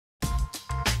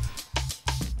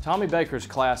Tommy Baker's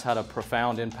class had a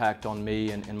profound impact on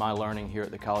me and my learning here at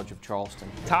the College of Charleston.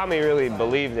 Tommy really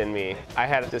believed in me. I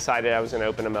had decided I was going to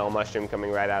open a metal mushroom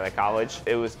coming right out of college.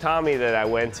 It was Tommy that I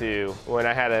went to when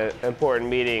I had an important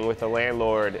meeting with the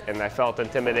landlord and I felt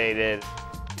intimidated.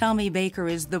 Tommy Baker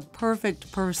is the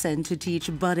perfect person to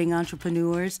teach budding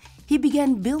entrepreneurs. He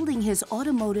began building his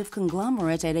automotive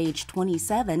conglomerate at age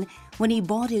 27 when he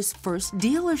bought his first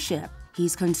dealership.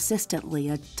 He's consistently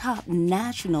a top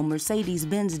national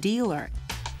Mercedes-Benz dealer.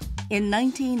 In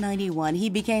 1991, he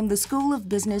became the School of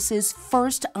Business's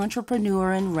first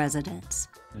entrepreneur in residence.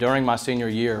 During my senior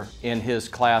year in his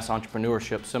class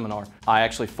entrepreneurship seminar, I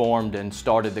actually formed and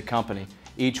started the company.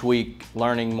 Each week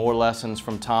learning more lessons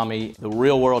from Tommy. The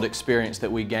real-world experience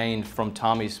that we gained from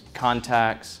Tommy's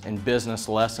contacts and business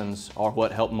lessons are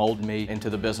what helped mold me into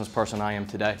the business person I am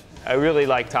today. I really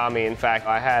like Tommy. In fact,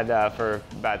 I had for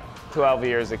about 12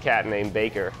 years a cat named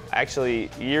Baker. Actually,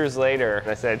 years later,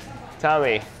 I said,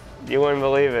 Tommy, you wouldn't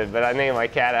believe it, but I named my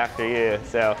cat after you.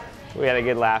 So we had a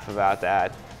good laugh about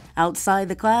that. Outside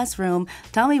the classroom,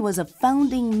 Tommy was a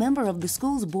founding member of the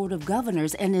school's Board of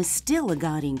Governors and is still a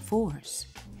guiding force.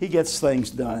 He gets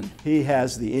things done. He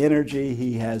has the energy,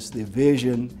 he has the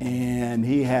vision, and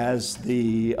he has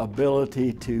the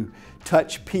ability to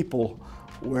touch people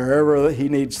wherever he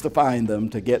needs to find them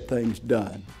to get things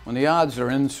done. When the odds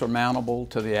are insurmountable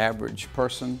to the average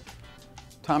person,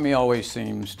 Tommy always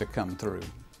seems to come through.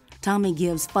 Tommy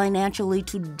gives financially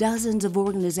to dozens of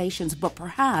organizations, but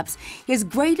perhaps his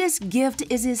greatest gift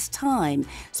is his time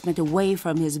spent away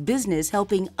from his business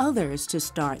helping others to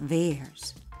start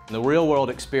theirs. The real-world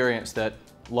experience that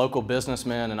local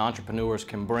businessmen and entrepreneurs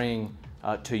can bring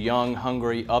to young,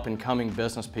 hungry, up-and-coming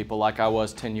business people like I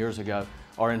was 10 years ago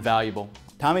are invaluable.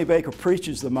 Tommy Baker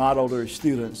preaches the motto to his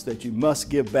students that you must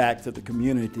give back to the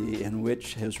community in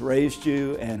which has raised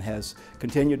you and has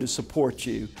continued to support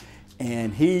you.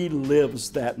 And he lives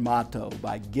that motto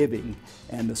by giving,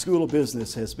 and the School of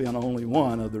Business has been only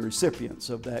one of the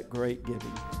recipients of that great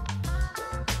giving.